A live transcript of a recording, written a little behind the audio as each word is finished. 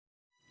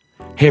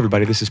Hey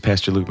everybody, this is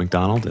Pastor Luke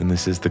McDonald, and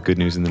this is the Good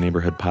News in the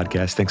Neighborhood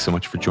podcast. Thanks so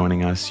much for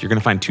joining us. You're going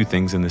to find two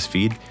things in this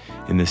feed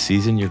in this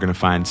season. You're going to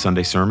find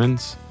Sunday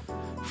sermons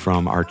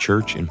from our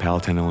church in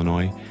Palatine,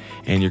 Illinois,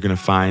 and you're going to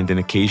find an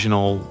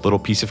occasional little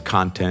piece of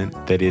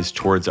content that is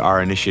towards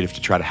our initiative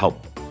to try to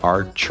help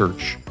our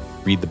church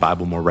read the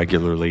Bible more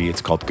regularly. It's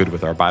called Good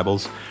With Our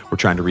Bibles. We're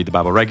trying to read the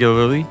Bible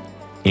regularly,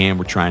 and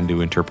we're trying to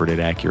interpret it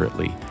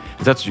accurately.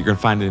 And that's what you're going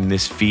to find in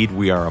this feed.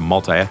 We are a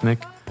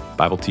multi-ethnic,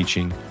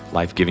 Bible-teaching,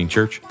 life-giving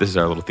church. This is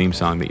our little theme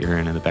song that you're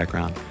hearing in the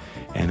background.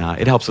 And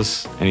it helps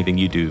us, anything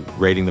you do,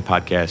 rating the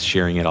podcast,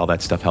 sharing it, all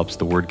that stuff helps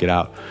the word get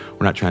out.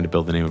 We're not trying to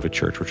build the name of a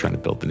church. We're trying to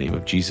build the name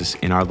of Jesus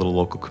in our little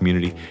local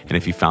community. And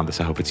if you found this,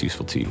 I hope it's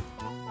useful to you.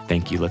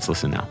 Thank you. Let's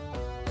listen now.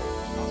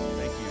 Awesome.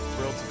 Thank you.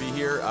 Thrilled to be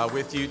here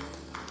with you.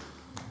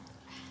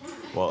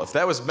 Well, if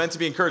that was meant to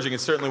be encouraging,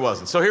 it certainly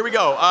wasn't. So here we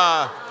go.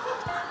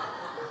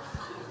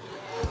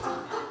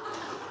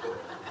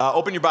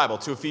 Open your Bible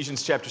to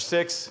Ephesians chapter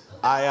 6.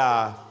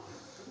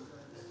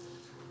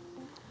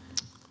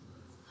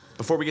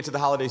 Before we get to the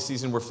holiday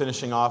season, we're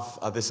finishing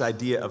off this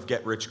idea of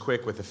get rich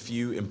quick with a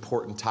few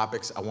important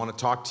topics. I want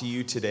to talk to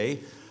you today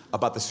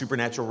about the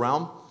supernatural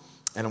realm,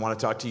 and I want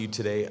to talk to you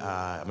today,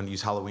 I'm going to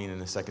use Halloween in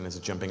a second as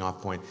a jumping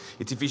off point.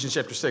 It's Ephesians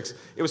chapter 6.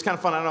 It was kind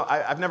of fun. I don't know,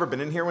 I've never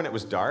been in here when it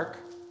was dark,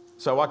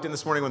 so I walked in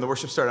this morning when the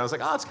worship started. I was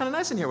like, oh, it's kind of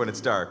nice in here when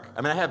it's dark.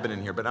 I mean, I have been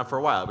in here, but not for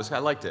a while. I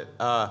liked it.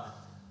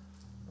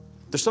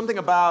 There's something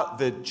about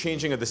the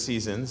changing of the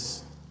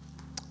seasons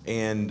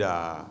and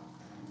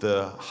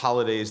the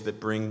holidays that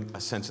bring a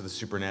sense of the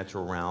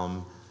supernatural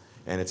realm,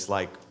 and it's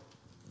like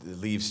the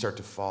leaves start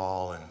to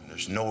fall, and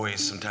there's noise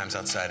sometimes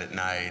outside at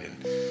night,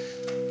 and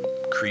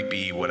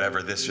creepy,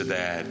 whatever, this or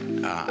that.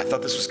 I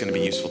thought this was going to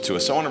be useful to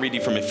us. So I want to read you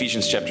from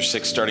Ephesians chapter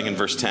 6, starting in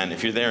verse 10.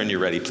 If you're there and you're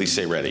ready, please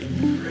say ready.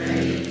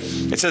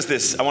 It says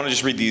this. I want to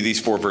just read you these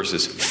four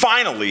verses.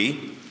 Finally,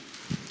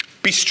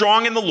 be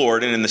strong in the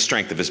Lord and in the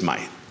strength of his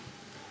might.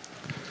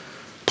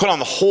 Put on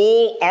the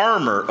whole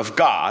armor of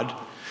God,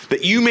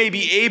 that you may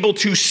be able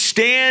to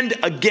stand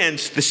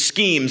against the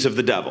schemes of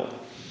the devil.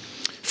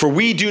 For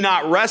we do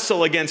not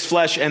wrestle against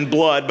flesh and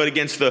blood, but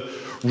against the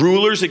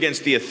rulers,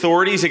 against the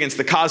authorities, against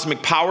the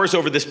cosmic powers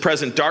over this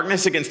present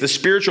darkness, against the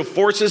spiritual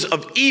forces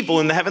of evil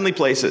in the heavenly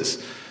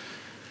places.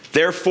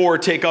 Therefore,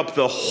 take up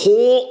the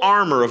whole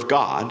armor of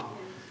God,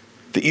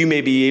 that you may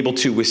be able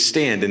to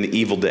withstand in the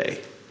evil day,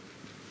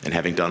 and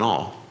having done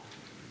all,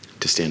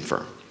 to stand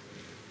firm.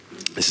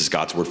 This is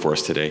God's word for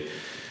us today.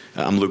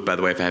 I'm Luke, by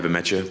the way, if I haven't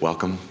met you,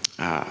 welcome.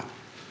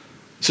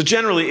 So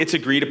generally, it's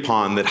agreed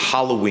upon that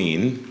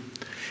Halloween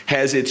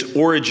has its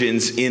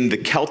origins in the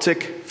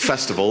Celtic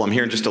festival. I'm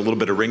hearing just a little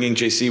bit of ringing,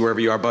 JC, wherever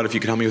you are, bud, if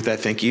you could help me with that,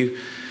 thank you.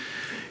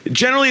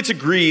 Generally, it's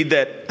agreed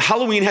that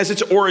Halloween has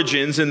its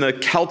origins in the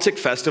Celtic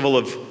festival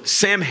of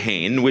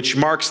Samhain, which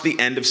marks the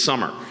end of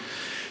summer.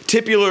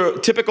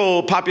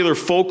 Typical popular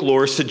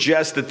folklore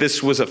suggests that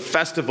this was a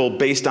festival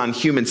based on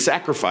human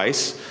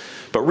sacrifice,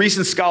 but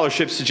recent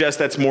scholarship suggests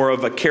that's more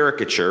of a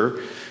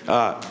caricature.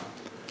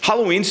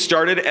 Halloween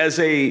started as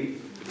a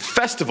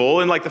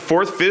festival in like the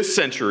 4th, 5th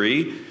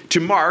century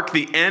to mark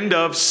the end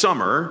of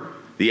summer,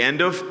 the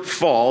end of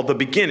fall, the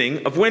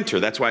beginning of winter.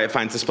 That's why it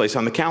finds this place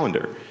on the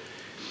calendar.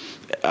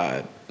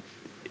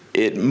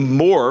 It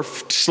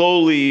morphed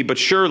slowly but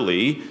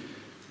surely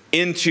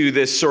into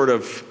this sort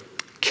of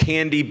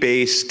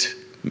candy-based,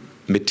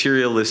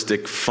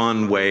 materialistic,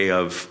 fun way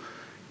of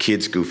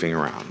kids goofing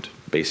around,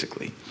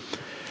 basically.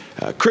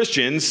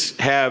 Christians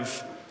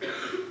have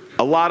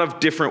a lot of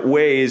different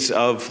ways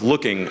of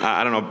looking.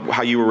 I don't know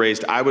how you were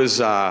raised. I was,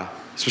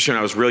 especially when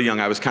I was real young,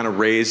 I was kind of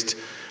raised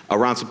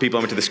around some people.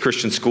 I went to this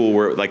Christian school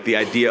where like the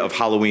idea of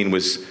Halloween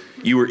was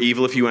you were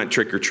evil if you went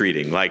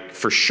trick-or-treating, like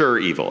for sure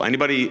evil.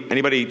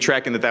 Anybody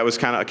tracking that was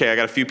kind of, okay, I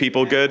got a few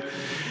people, good.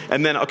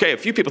 And then, okay, a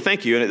few people,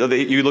 thank you. And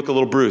you look a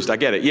little bruised, I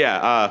get it,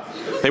 yeah.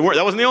 That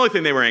wasn't the only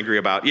thing they were angry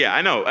about. Yeah,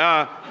 I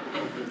know.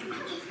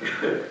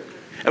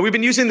 And we've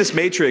been using this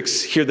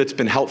matrix here that's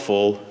been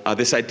helpful,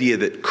 this idea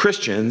that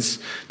Christians,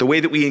 the way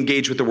that we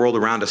engage with the world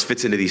around us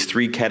fits into these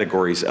three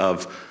categories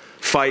of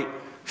fight,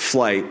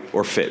 flight,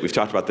 or fit. We've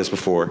talked about this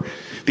before.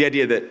 The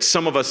idea that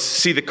some of us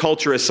see the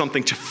culture as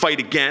something to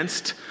fight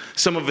against,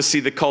 some of us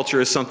see the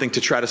culture as something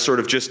to try to sort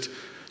of just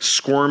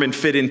squirm and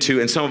fit into,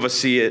 and some of us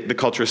see the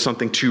culture as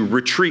something to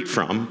retreat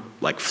from,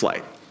 like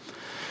flight.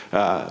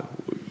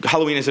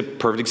 Halloween is a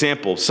perfect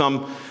example.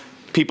 Some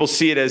people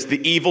see it as the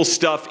evil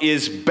stuff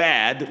is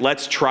bad,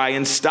 let's try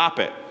and stop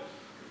it.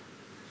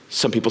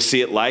 Some people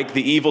see it like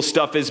the evil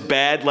stuff is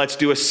bad, let's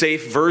do a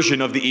safe version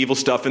of the evil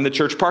stuff in the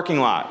church parking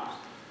lot.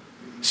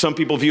 Some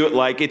people view it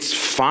like it's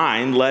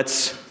fine,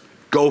 let's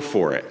go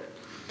for it.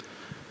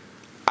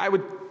 I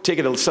would take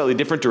it a slightly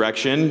different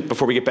direction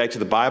before we get back to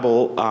the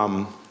Bible.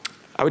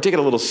 I would take it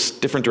a little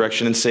different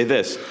direction and say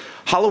this.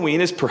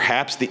 Halloween is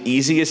perhaps the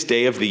easiest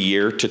day of the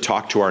year to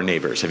talk to our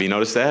neighbors. Have you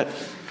noticed that?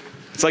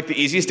 It's like the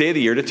easiest day of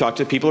the year to talk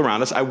to people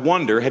around us. I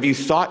wonder, have you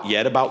thought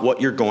yet about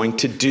what you're going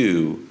to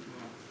do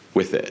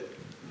with it?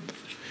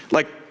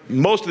 Like,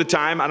 most of the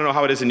time, I don't know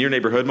how it is in your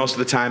neighborhood, most of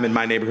the time in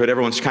my neighborhood,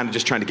 everyone's kind of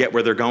just trying to get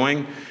where they're going,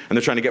 and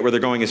they're trying to get where they're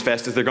going as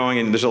fast as they're going,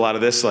 and there's a lot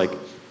of this, like, and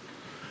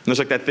there's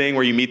like that thing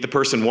where you meet the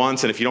person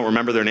once, and if you don't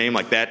remember their name,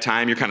 like that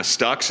time, you're kind of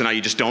stuck, so now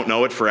you just don't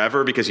know it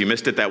forever because you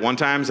missed it that one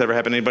time. Has that ever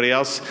happened to anybody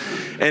else?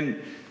 And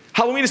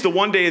Halloween is the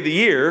one day of the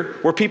year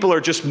where people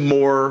are just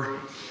more,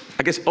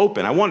 I guess,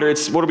 open. I wonder,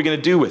 what are we going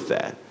to do with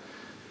that?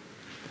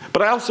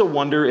 But I also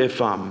wonder if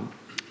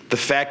the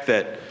fact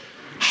that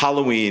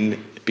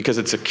Halloween, because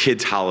it's a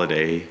kid's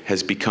holiday,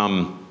 has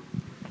become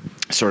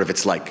sort of,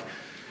 it's like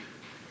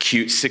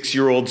cute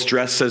 6-year-olds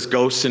dressed as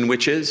ghosts and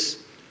witches.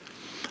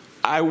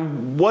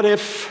 What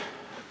if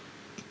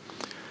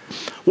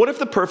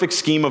the perfect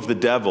scheme of the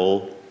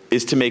devil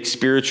is to make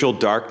spiritual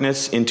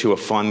darkness into a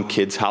fun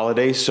kids'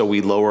 holiday so we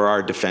lower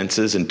our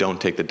defenses and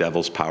don't take the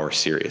devil's power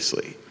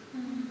seriously?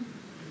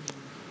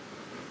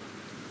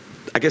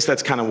 I guess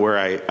that's kind of where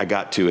I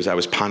got to as I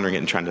was pondering it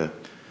and trying to.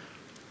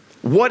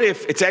 What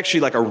if it's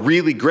actually like a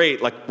really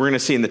great, like we're going to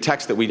see in the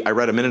text that I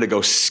read a minute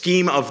ago,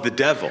 scheme of the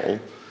devil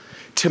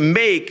to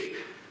make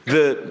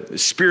the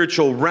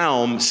spiritual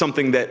realm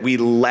something that we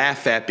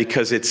laugh at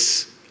because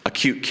it's a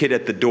cute kid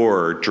at the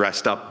door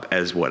dressed up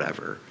as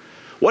whatever?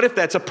 What if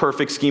that's a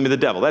perfect scheme of the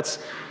devil? That's,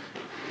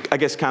 I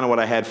guess, kind of what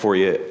I had for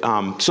you.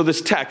 So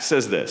this text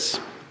says this: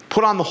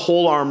 put on the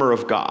whole armor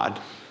of God,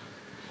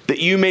 that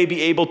you may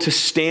be able to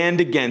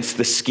stand against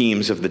the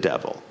schemes of the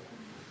devil.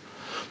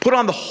 Put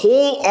on the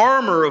whole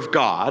armor of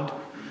God.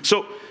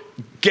 So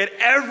get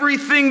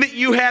everything that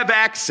you have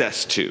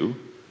access to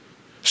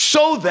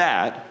so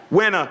that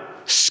when a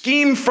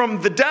scheme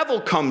from the devil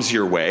comes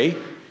your way,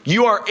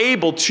 you are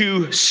able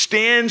to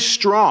stand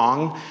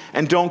strong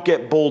and don't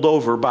get bowled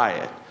over by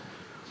it.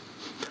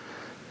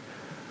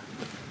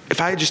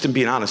 If I just am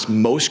being honest,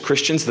 most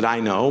Christians that I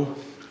know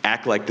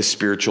act like the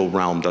spiritual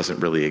realm doesn't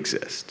really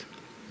exist.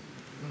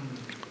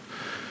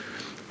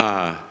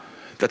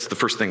 That's the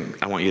first thing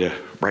I want you to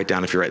write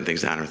down if you're writing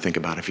things down, or think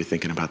about if you're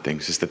thinking about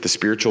things, is that the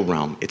spiritual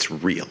realm, it's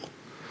real.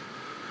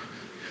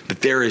 That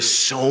there is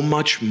so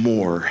much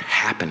more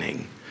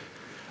happening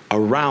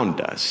around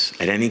us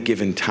at any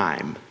given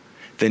time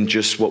than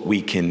just what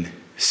we can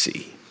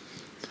see.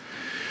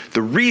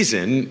 The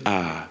reason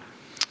that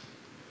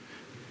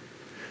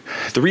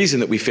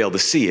we fail to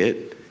see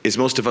it is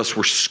most of us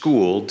were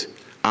schooled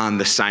on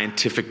the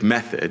scientific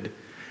method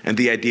and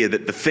the idea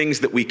that the things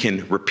that we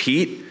can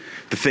repeat,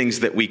 the things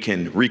that we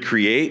can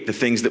recreate, the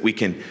things that we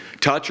can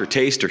touch or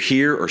taste or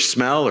hear or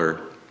smell or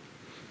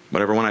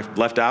whatever one I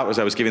left out as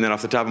I was giving that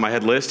off the top of my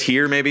head list,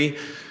 hear maybe,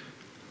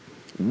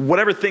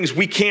 whatever things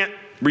we can't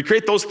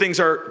recreate, those things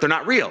they're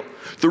not real.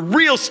 The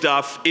real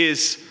stuff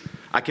is,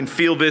 I can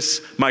feel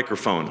this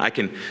microphone. I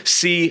can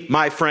see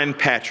my friend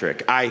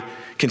Patrick. I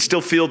can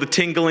still feel the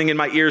tingling in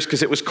my ears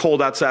because it was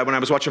cold outside when I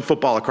was watching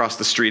football across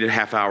the street a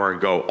half hour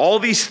ago. All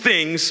these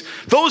things,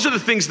 those are the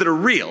things that are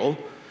real.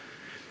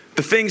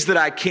 The things that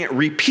I can't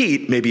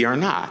repeat maybe are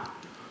not.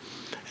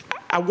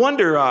 I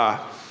wonder,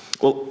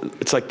 well,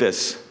 it's like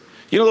this.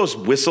 You know those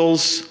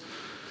whistles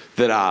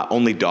that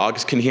only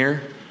dogs can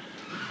hear?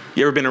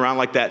 You ever been around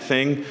like that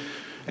thing?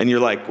 And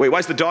you're like, wait, why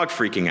is the dog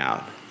freaking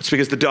out? It's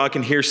because the dog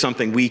can hear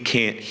something we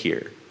can't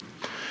hear.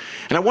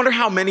 And I wonder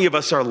how many of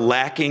us are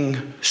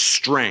lacking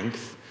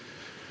strength,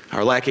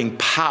 are lacking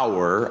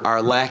power,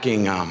 are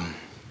lacking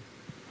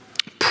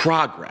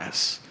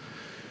progress,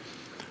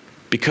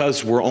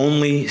 because we're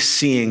only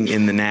seeing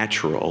in the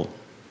natural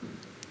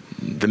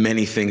the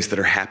many things that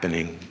are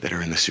happening that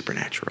are in the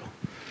supernatural.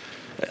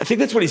 I think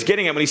that's what he's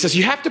getting at when he says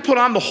you have to put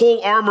on the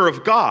whole armor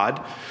of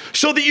God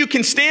so that you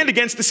can stand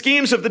against the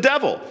schemes of the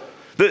devil.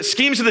 The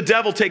schemes of the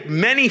devil take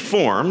many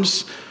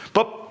forms,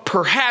 but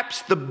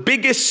perhaps the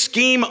biggest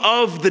scheme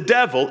of the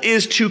devil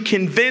is to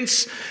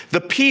convince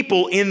the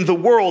people in the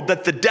world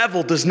that the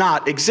devil does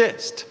not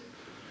exist.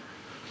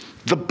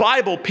 The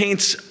Bible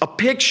paints a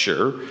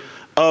picture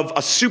of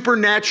a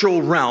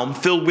supernatural realm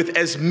filled with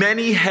as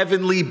many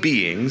heavenly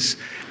beings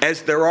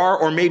as there are,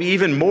 or maybe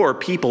even more,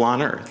 people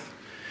on earth.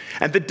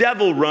 And the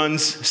devil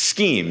runs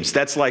schemes.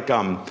 That's like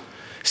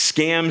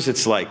scams.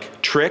 It's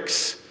like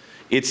tricks.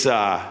 It's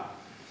a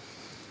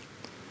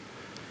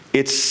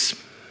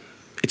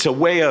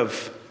way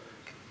of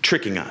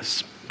tricking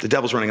us. The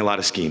devil's running a lot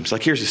of schemes.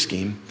 Like, here's a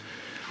scheme.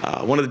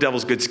 One of the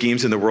devil's good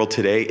schemes in the world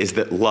today is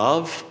that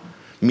love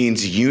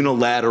means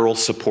unilateral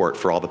support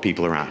for all the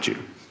people around you.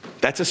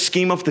 That's a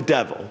scheme of the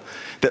devil,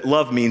 that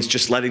love means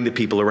just letting the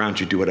people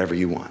around you do whatever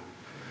you want.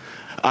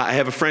 I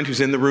have a friend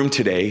who's in the room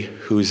today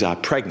who's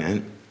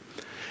pregnant,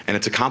 and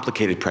it's a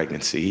complicated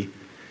pregnancy,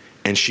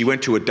 and she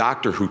went to a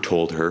doctor who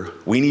told her,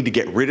 we need to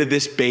get rid of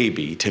this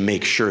baby to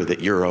make sure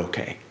that you're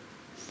okay.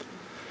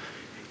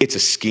 It's a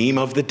scheme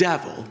of the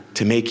devil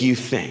to make you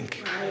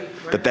think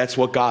that that's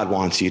what God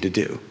wants you to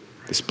do.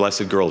 This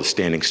blessed girl is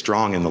standing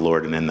strong in the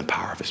Lord and in the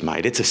power of his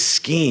might. It's a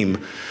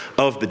scheme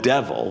of the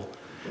devil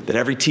that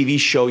every TV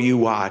show you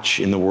watch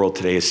in the world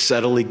today is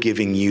subtly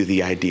giving you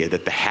the idea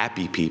that the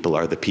happy people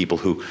are the people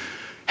who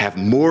have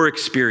more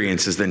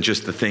experiences than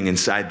just the thing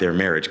inside their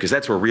marriage, because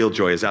that's where real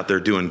joy is, out there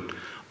doing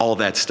all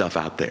that stuff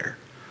out there.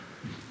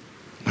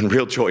 when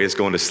real joy is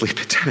going to sleep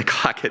at 10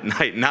 o'clock at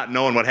night, not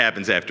knowing what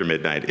happens after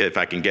midnight, if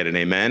I can get an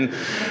amen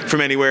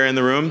from anywhere in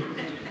the room.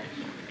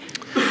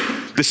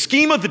 The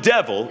scheme of the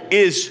devil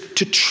is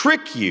to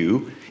trick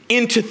you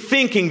into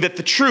thinking that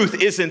the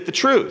truth isn't the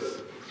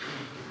truth.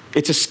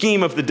 It's a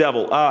scheme of the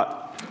devil.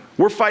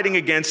 We're fighting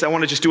against, I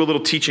want to just do a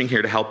little teaching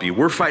here to help you.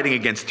 We're fighting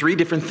against three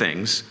different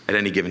things at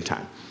any given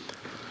time.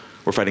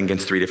 We're fighting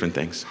against three different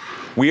things.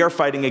 We are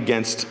fighting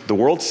against the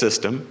world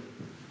system.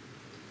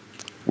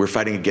 We're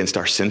fighting against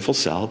our sinful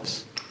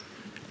selves.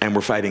 And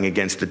we're fighting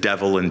against the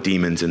devil and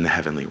demons in the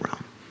heavenly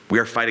realm. We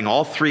are fighting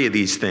all three of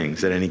these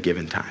things at any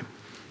given time.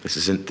 This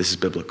is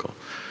biblical.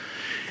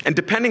 And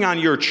depending on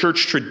your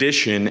church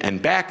tradition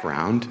and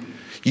background,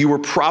 you were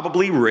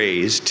probably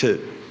raised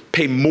to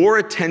pay more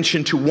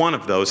attention to one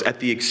of those at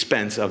the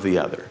expense of the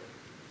other.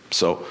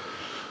 So,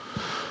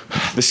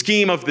 the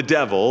scheme of the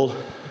devil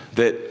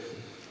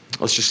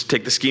let's just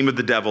take the scheme of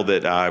the devil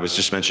that I was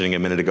just mentioning a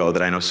minute ago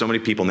that I know so many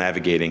people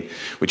navigating,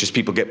 which is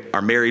people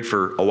are married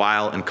for a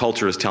while and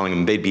culture is telling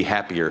them they'd be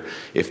happier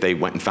if they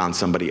went and found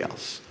somebody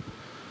else.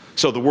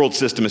 So the world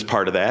system is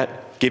part of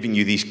that, giving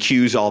you these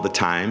cues all the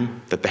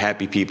time that the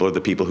happy people are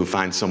the people who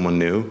find someone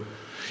new.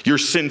 Your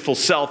sinful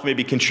self may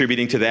be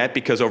contributing to that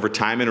because over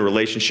time in a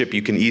relationship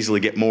you can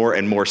easily get more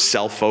and more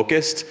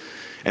self-focused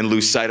and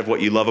lose sight of what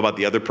you love about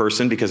the other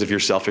person because of your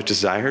selfish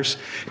desires.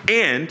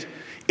 And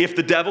if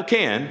the devil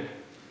can,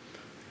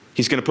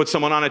 he's going to put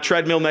someone on a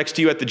treadmill next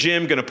to you at the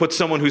gym, going to put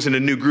someone who's in a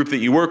new group that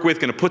you work with,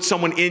 going to put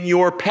someone in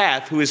your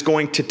path who is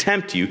going to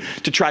tempt you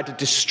to try to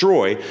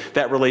destroy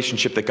that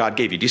relationship that God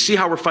gave you. Do you see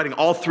how we're fighting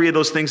all three of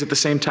those things at the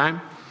same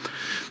time?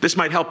 This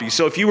might help you.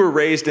 So if you were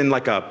raised in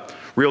like a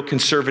real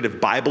conservative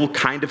Bible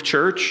kind of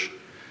church,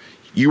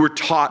 you were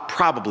taught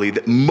probably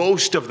that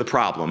most of the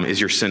problem is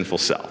your sinful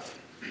self.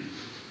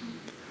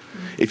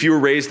 If you were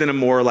raised in a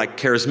more like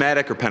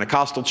charismatic or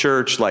Pentecostal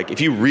church, like if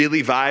you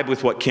really vibe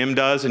with what Kim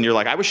does and you're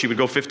like, I wish she would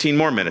go 15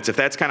 more minutes. If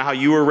that's kind of how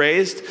you were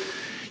raised,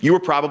 you were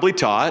probably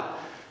taught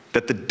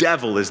that the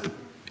devil is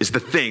the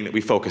thing that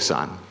we focus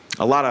on.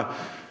 A lot of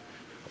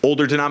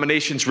older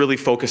denominations really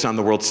focus on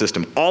the world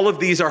system. All of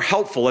these are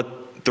helpful at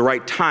the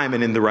right time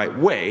and in the right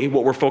way.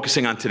 What we're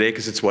focusing on today,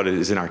 because it's what it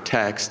is in our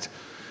text,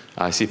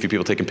 I see a few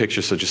people taking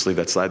pictures, so just leave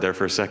that slide there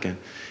for a second,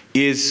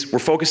 is we're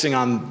focusing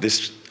on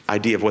this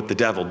idea of what the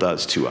devil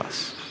does to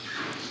us.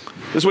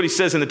 This is what he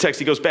says in the text.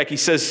 He goes back, he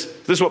says,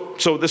 this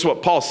is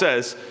what Paul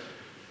says,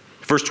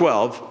 verse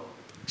 12.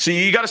 So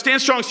you got to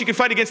stand strong so you can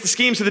fight against the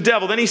schemes of the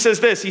devil. Then he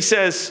says this, he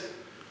says,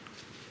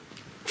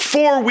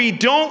 for we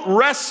don't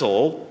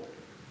wrestle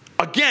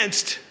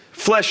against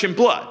flesh and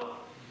blood.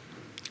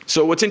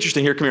 So what's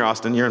interesting here, come here,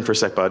 Austin, you're in for a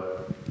sec, bud. Do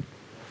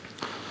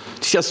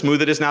you see how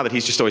smooth it is now that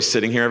he's just always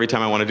sitting here every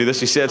time I want to do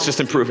this? You see, it's just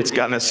improved. It's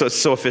gotten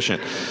so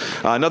efficient.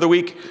 Another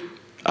week,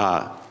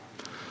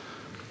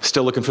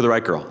 still looking for the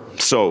right girl.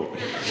 So,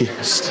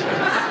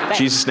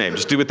 Jesus' name,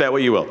 just do with that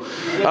what you will.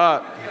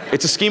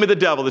 It's a scheme of the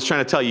devil that's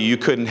trying to tell you you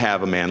couldn't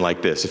have a man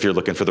like this if you're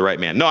looking for the right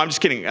man. No, I'm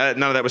just kidding.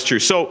 None of that was true.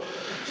 So,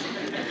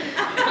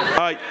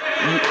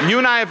 you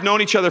and I have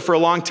known each other for a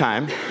long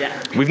time.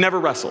 Yeah. We've never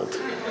wrestled.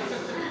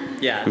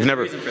 Yeah, we've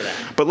never. Reason for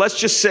that. But let's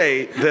just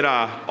say that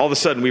all of a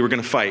sudden we were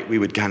going to fight. We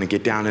would kind of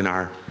get down in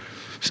our,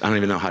 I don't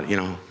even know how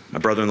to, my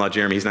brother-in-law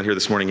Jeremy, he's not here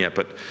this morning yet,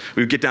 but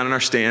we would get down in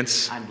our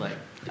stance.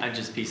 I'd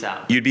just peace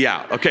out. You'd be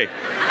out, okay.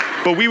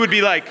 But we would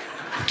be like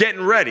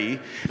getting ready.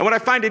 And what I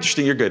find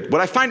interesting, you're good. What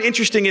I find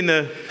interesting in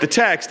the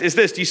text is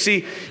this. Do you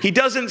see, he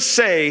doesn't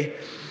say,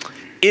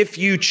 if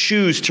you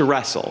choose to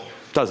wrestle,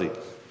 does he? No.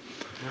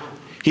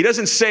 He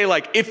doesn't say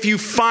like, if you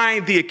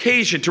find the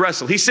occasion to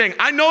wrestle. He's saying,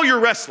 I know you're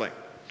wrestling.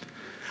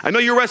 I know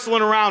you're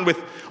wrestling around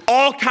with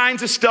all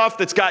kinds of stuff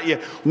that's got you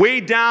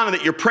weighed down and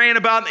that you're praying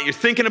about and that you're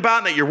thinking about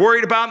and that you're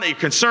worried about and that you're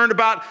concerned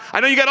about. I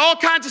know you got all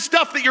kinds of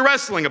stuff that you're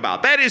wrestling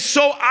about. That is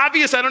so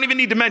obvious I don't even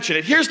need to mention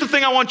it. Here's the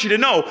thing I want you to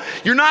know.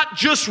 You're not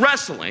just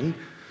wrestling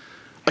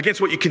against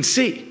what you can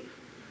see.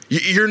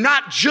 You're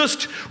not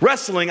just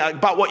wrestling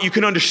about what you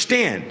can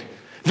understand.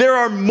 There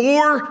are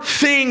more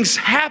things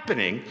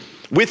happening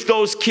with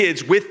those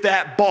kids, with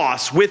that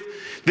boss, with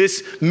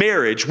this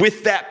marriage,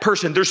 with that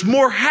person. There's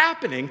more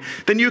happening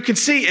than you can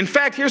see. In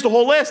fact, here's the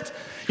whole list.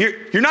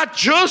 You're not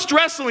just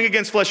wrestling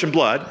against flesh and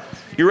blood.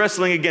 You're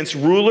wrestling against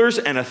rulers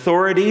and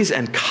authorities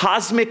and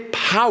cosmic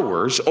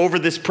powers over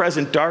this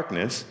present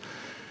darkness.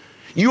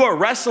 You are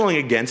wrestling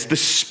against the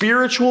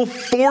spiritual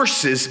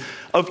forces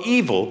of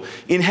evil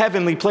in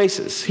heavenly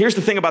places. Here's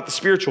the thing about the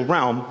spiritual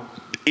realm.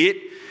 It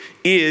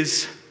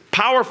is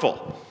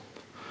powerful.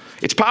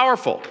 It's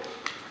powerful.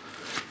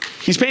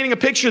 He's painting a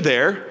picture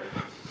there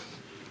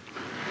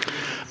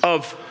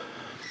of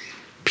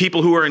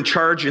people who are in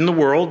charge in the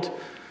world,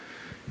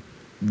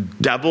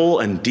 devil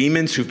and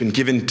demons who've been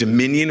given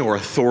dominion or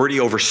authority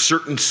over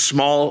certain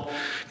small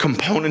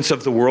components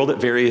of the world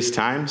at various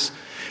times.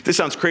 If this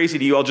sounds crazy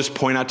to you, I'll just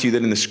point out to you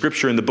that in the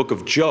scripture in the book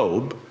of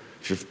Job,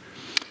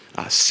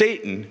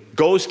 Satan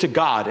goes to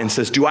God and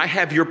says, do I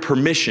have your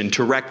permission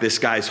to wreck this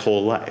guy's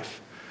whole life?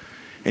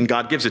 And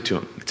God gives it to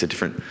him. It's a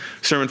different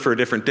sermon for a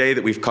different day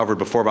that we've covered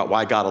before about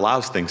why God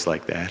allows things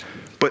like that.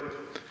 But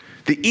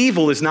The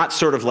evil is not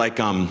sort of like,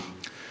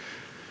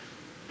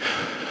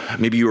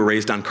 maybe you were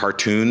raised on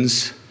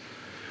cartoons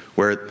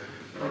where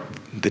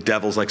the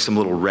devil's like some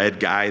little red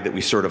guy that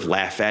we sort of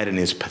laugh at and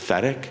is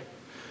pathetic.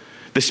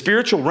 The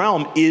spiritual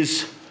realm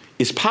is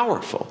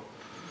powerful.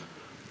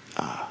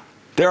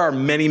 There are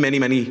many, many,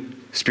 many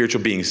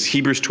spiritual beings.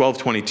 Hebrews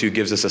 12:22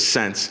 gives us a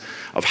sense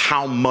of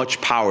how much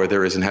power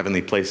there is in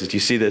heavenly places. Do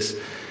you see this?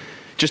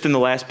 Just in the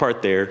last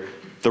part there,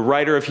 the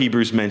writer of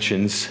Hebrews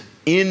mentions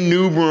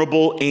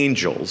innumerable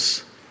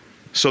angels.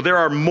 So there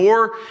are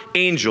more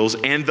angels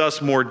and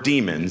thus more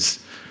demons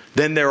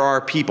than there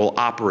are people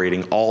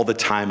operating all the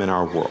time in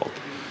our world.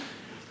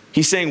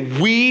 He's saying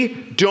we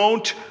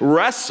don't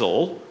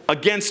wrestle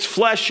against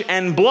flesh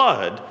and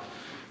blood.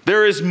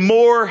 There is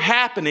more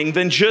happening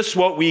than just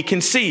what we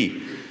can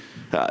see.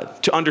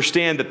 To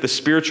understand that the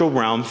spiritual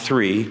realm,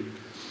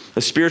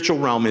 the spiritual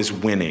realm is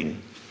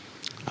winning.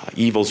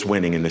 Evil's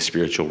winning in the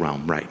spiritual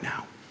realm right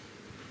now.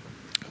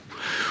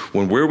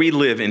 Where we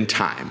live in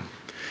time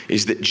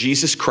is that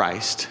Jesus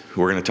Christ,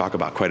 who we're going to talk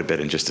about quite a bit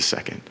in just a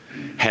second,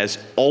 has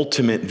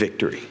ultimate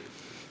victory.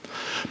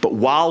 But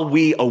while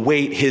we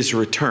await his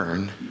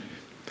return,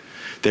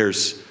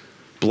 there's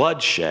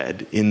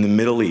bloodshed in the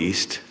Middle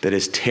East that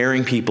is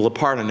tearing people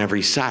apart on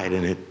every side,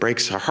 and it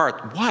breaks our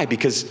heart. Why?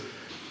 Because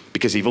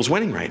evil's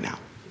winning right now.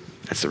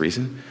 That's the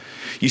reason.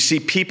 You see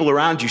people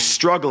around you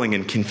struggling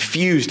and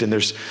confused, and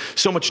there's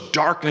so much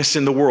darkness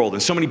in the world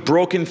and so many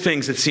broken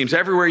things. It seems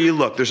everywhere you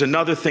look, there's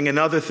another thing,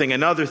 another thing,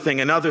 another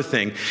thing, another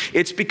thing.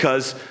 It's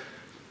because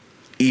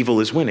evil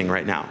is winning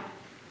right now.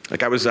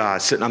 Like I was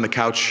sitting on the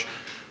couch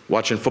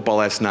watching football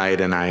last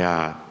night, and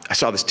I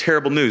saw this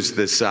terrible news.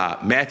 This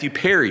Matthew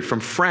Perry from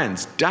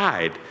Friends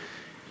died.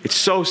 It's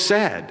so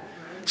sad.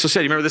 So sad.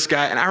 You remember this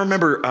guy? And I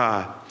remember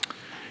I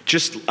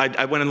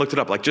went and looked it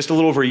up. Like just a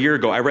little over a year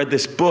ago, I read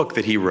this book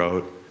that he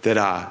wrote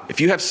that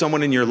if you have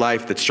someone in your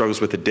life that struggles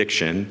with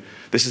addiction,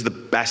 this is the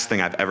best thing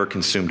I've ever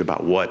consumed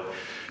about what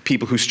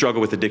people who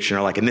struggle with addiction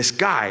are like. And this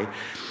guy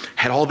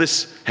had all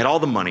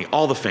the money,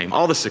 all the fame,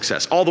 all the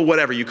success, all the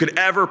whatever you could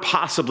ever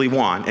possibly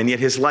want, and yet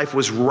his life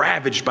was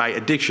ravaged by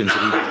addictions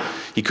that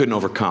he couldn't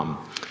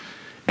overcome.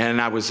 And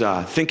I was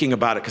thinking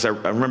about it because I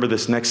remember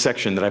this next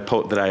section that I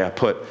put.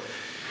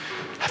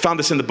 I found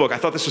this in the book. I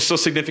thought this was so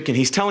significant.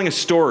 He's telling a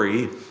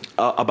story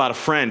about a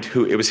friend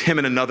it was him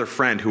and another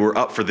friend who were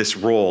up for this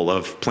role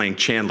of playing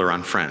Chandler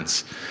on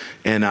Friends.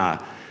 And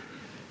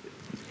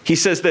he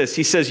says this.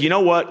 He says, "You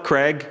know what,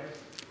 Craig?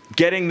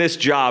 Getting this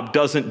job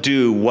doesn't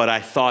do what I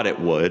thought it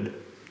would.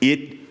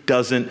 It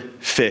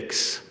doesn't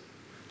fix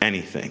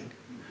anything."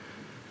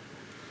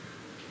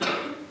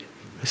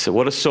 I said,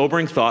 what a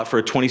sobering thought for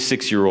a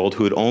 26-year-old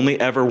who had only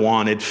ever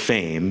wanted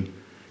fame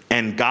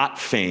and got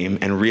fame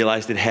and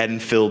realized it hadn't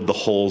filled the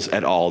holes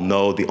at all.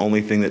 No, the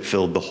only thing that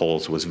filled the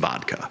holes was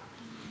vodka.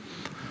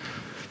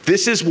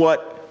 This is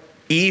what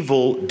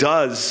evil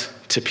does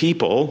to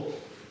people.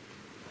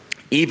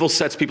 Evil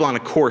sets people on a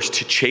course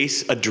to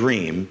chase a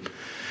dream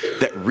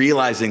that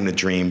realizing the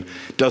dream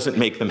doesn't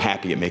make them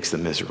happy, it makes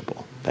them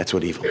miserable. That's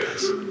what evil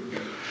does.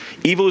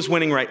 Evil is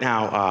winning right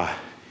now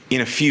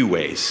in a few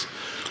ways.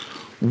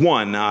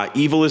 One,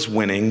 evil is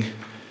winning.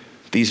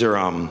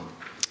 Evil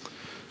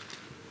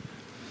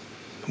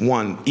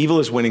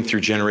is winning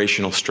through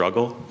generational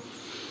struggle.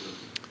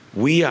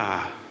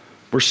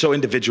 We're so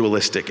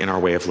individualistic in our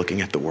way of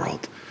looking at the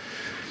world.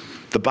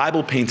 The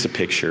Bible paints a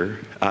picture.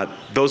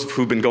 Those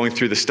who've been going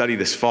through the study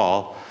this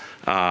fall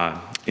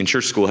in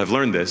church school have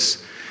learned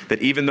this,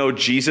 that even though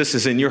Jesus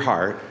is in your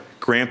heart,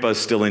 Grandpa's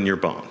still in your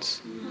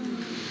bones.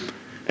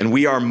 And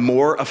we are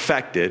more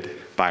affected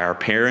by our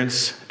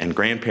parents and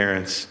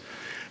grandparents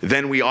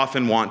than we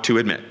often want to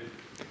admit.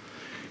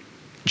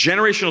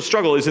 Generational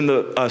struggle is in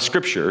the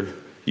scripture.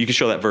 You can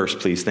show that verse,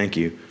 please. Thank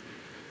you.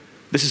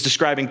 This is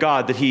describing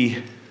God, that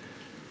he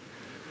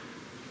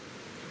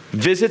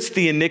visits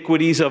the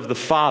iniquities of the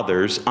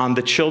fathers on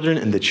the children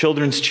and the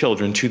children's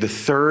children to the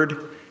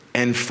third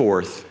and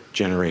fourth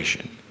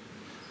generation.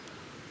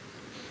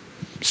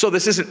 So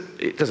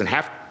it doesn't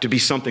have to be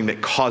something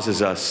that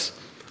causes us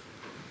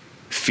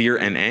fear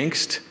and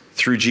angst.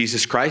 Through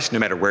Jesus Christ, no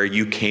matter where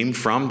you came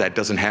from, that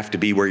doesn't have to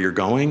be where you're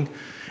going.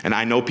 And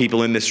I know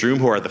people in this room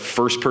who are the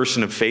first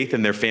person of faith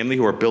in their family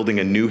who are building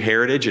a new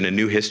heritage and a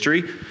new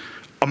history.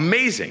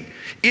 Amazing.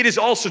 It is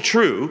also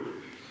true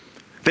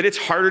that it's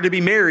harder to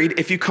be married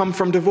if you come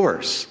from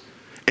divorce.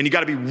 And you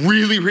got to be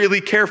really,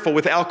 really careful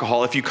with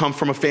alcohol if you come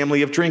from a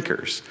family of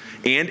drinkers.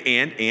 And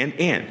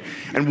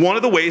one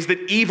of the ways that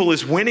evil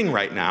is winning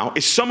right now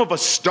is some of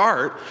us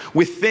start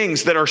with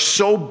things that are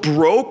so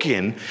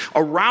broken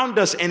around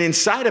us and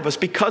inside of us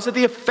because of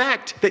the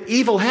effect that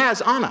evil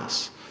has on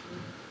us.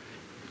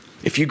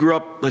 If you grew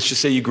up, let's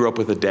just say you grew up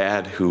with a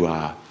dad who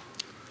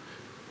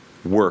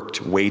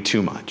worked way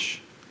too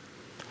much,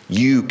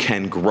 you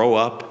can grow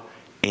up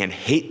and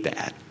hate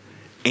that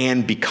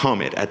and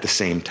become it at the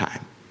same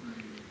time.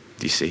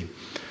 Do you see?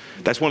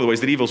 That's one of the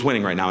ways that evil is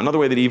winning right now. Another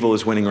way that evil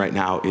is winning right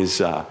now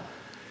is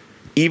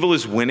evil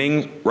is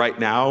winning right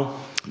now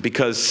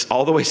because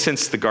all the way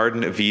since the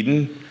Garden of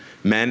Eden,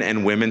 Men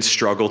and women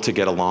struggle to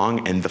get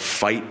along, and the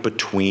fight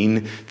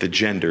between the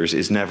genders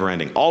is never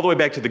ending. All the way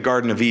back to the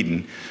Garden of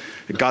Eden,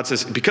 God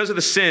says, because of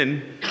the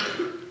sin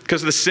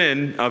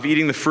of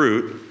eating the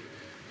fruit,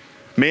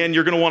 man,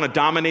 you're going to want to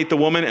dominate the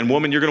woman, and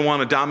woman, you're going to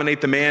want to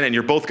dominate the man, and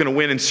you're both going to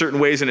win in certain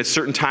ways and at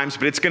certain times,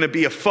 but it's going to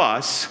be a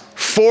fuss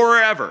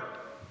forever.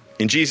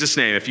 In Jesus'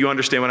 name, if you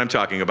understand what I'm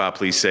talking about,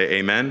 please say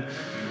amen.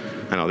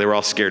 I know, they were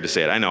all scared to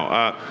say it. I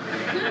know.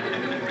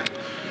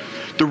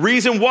 The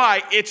reason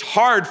why it's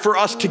hard for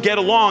us to get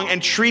along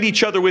and treat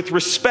each other with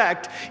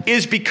respect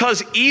is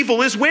because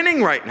evil is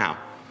winning right now.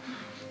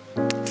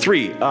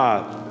 3,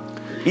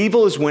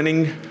 evil is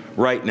winning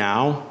right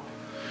now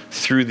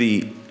through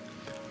the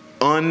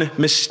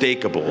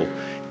unmistakable,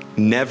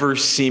 never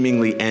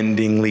seemingly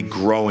endingly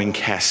growing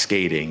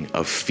cascading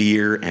of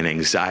fear and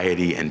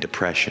anxiety and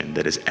depression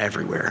that is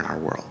everywhere in our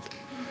world.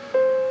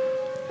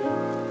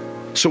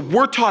 So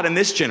we're taught in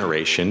this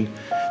generation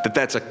that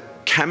that's a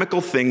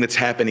chemical thing that's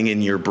happening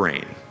in your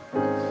brain.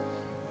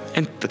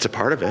 And that's a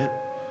part of it.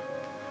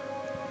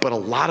 But a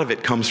lot of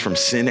it comes from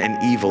sin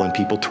and evil and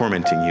people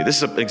tormenting you. This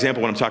is an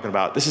example of what I'm talking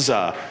about. This is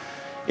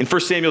in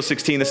 1 Samuel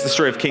 16, this is the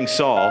story of King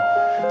Saul.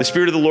 The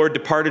Spirit of the Lord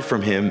departed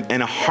from him,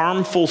 and a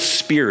harmful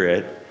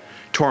spirit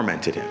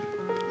tormented him.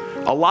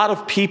 A lot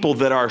of people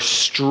that are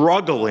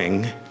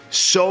struggling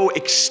so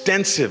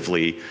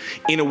extensively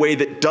in a way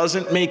that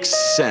doesn't make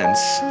sense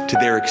to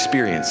their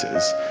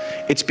experiences,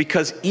 it's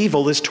because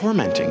evil is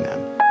tormenting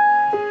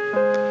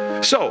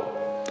them. So,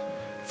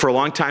 for a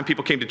long time,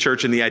 people came to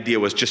church and the idea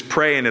was just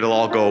pray and it'll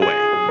all go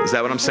away. Is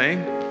that what I'm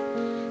saying?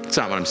 That's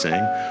not what I'm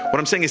saying. What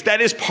I'm saying is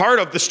that is part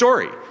of the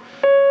story.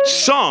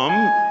 Some,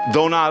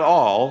 though not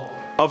all,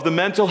 of the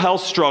mental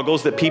health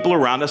struggles that people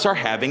around us are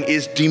having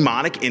is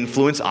demonic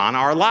influence on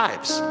our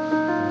lives.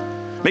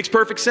 Makes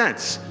perfect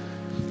sense.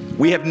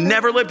 We have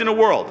never lived in a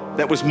world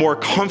that was more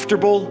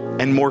comfortable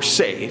and more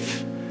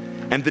safe.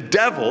 And the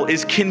devil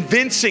is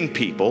convincing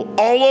people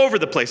all over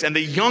the place. And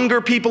the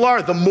younger people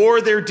are, the more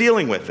they're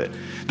dealing with it.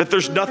 That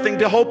there's nothing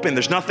to hope in.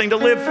 There's nothing to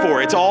live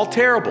for. It's all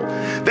terrible.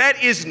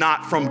 That is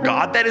not from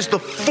God. That is the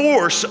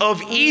force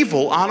of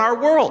evil on our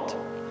world.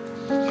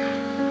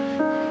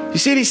 You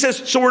see what he says?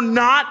 So we're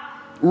not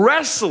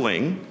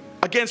wrestling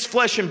against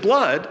flesh and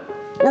blood.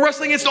 We're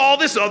wrestling against all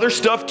this other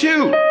stuff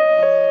too.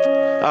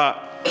 I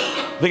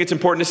think it's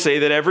important to say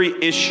that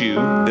every issue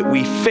that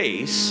we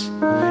face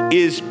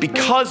is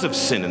because of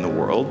sin in the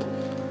world,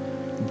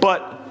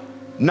 but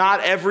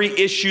not every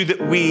issue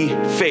that we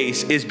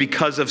face is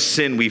because of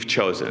sin we've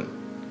chosen.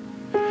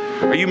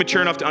 Are you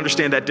mature enough to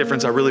understand that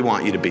difference? I really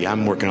want you to be.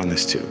 I'm working on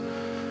this too.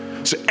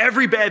 So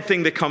every bad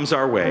thing that comes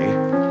our way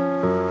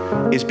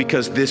is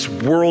because this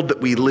world that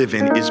we live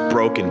in is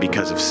broken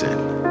because of sin.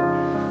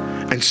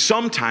 And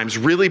sometimes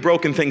really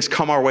broken things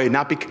come our way,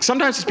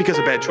 sometimes it's because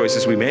of bad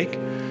choices we make,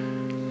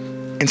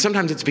 and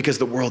sometimes it's because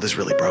the world is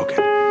really broken.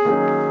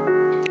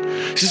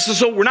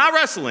 So we're not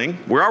wrestling,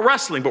 we are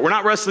wrestling, but we're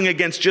not wrestling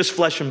against just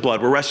flesh and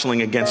blood, we're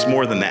wrestling against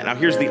more than that. Now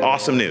here's the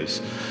awesome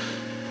news.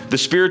 The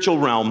spiritual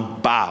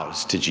realm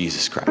bows to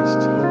Jesus Christ.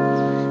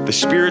 The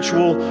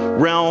spiritual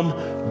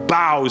realm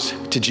bows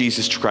to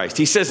Jesus Christ.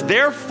 He says,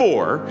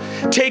 therefore,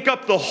 take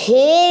up the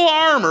whole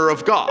armor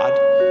of God,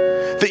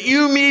 that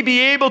you may be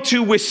able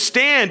to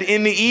withstand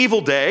in the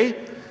evil day,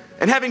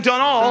 and having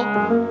done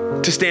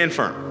all, to stand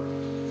firm.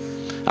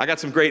 I got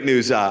some great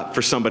news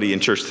for somebody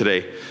in church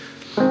today.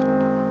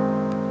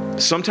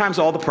 Sometimes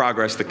all the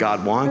progress that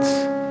God wants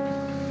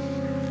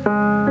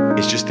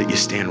is just that you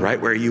stand right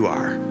where you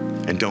are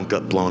and don't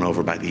get blown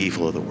over by the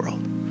evil of the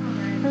world.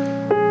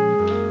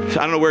 I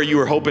don't know where you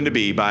were hoping to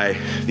be by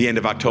the end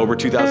of October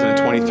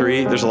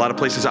 2023. There's a lot of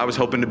places I was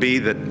hoping to be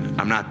that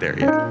I'm not there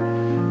yet.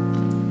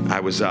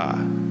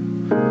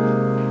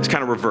 It's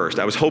kind of reversed.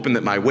 I was hoping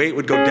that my weight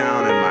would go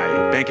down and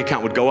my bank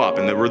account would go up,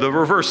 and the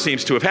reverse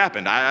seems to have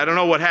happened. I don't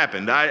know what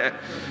happened. But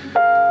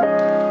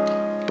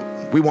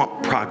we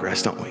want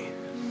progress, don't we?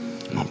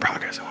 I want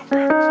progress.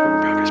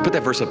 Put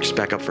that verse up, just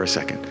back up for a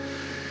second.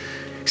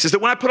 He says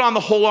that when I put on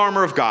the whole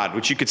armor of God,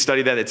 which you could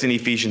study that, it's in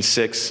Ephesians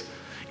 6.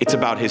 It's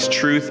about his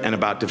truth and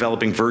about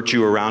developing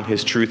virtue around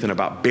his truth and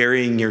about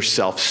burying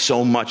yourself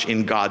so much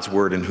in God's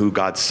word and who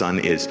God's son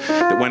is,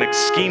 that when a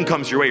scheme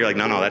comes your way, you're like,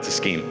 no, that's a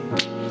scheme.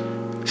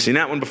 Seen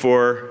that one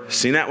before.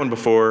 It's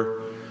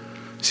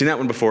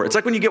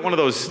like when you get one of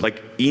those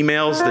like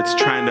emails that's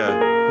trying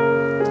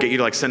to get you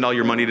to like send all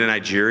your money to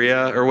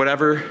Nigeria or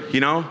whatever, you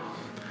know?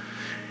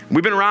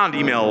 We've been around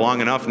email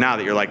long enough now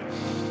that you're like,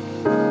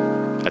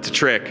 that's a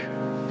trick.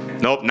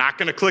 Nope, not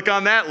gonna click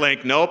on that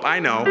link. Nope, I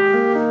know.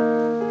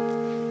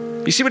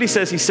 You see what he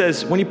says? He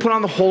says, when you put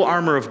on the whole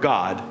armor of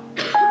God,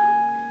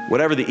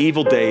 whatever the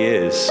evil day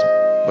is,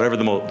 whatever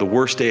the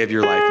worst day of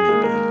your life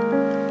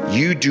may be,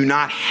 you do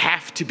not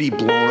have to be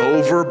blown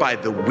over by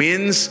the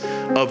winds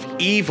of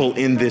evil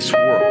in this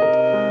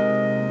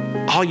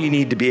world. All you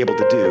need to be able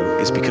to do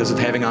is, because of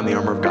having on the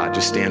armor of God,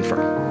 just stand firm.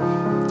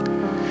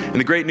 And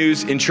the great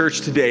news in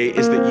church today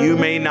is that you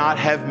may not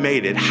have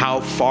made it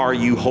how far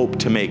you hope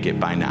to make it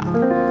by now.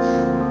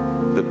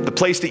 the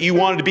place that you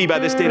wanted to be by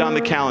this date on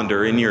the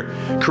calendar, in your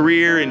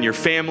career, in your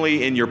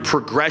family, in your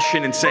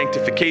progression and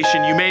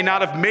sanctification. You may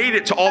not have made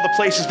it to all the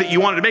places that you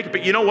wanted to make it,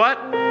 but you know what?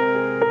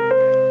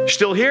 You're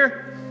still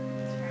here.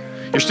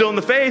 You're still in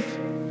the faith.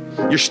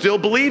 You're still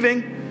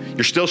believing.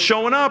 You're still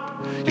showing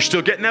up. You're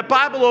still getting that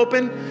Bible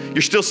open.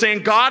 You're still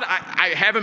saying, God, I haven't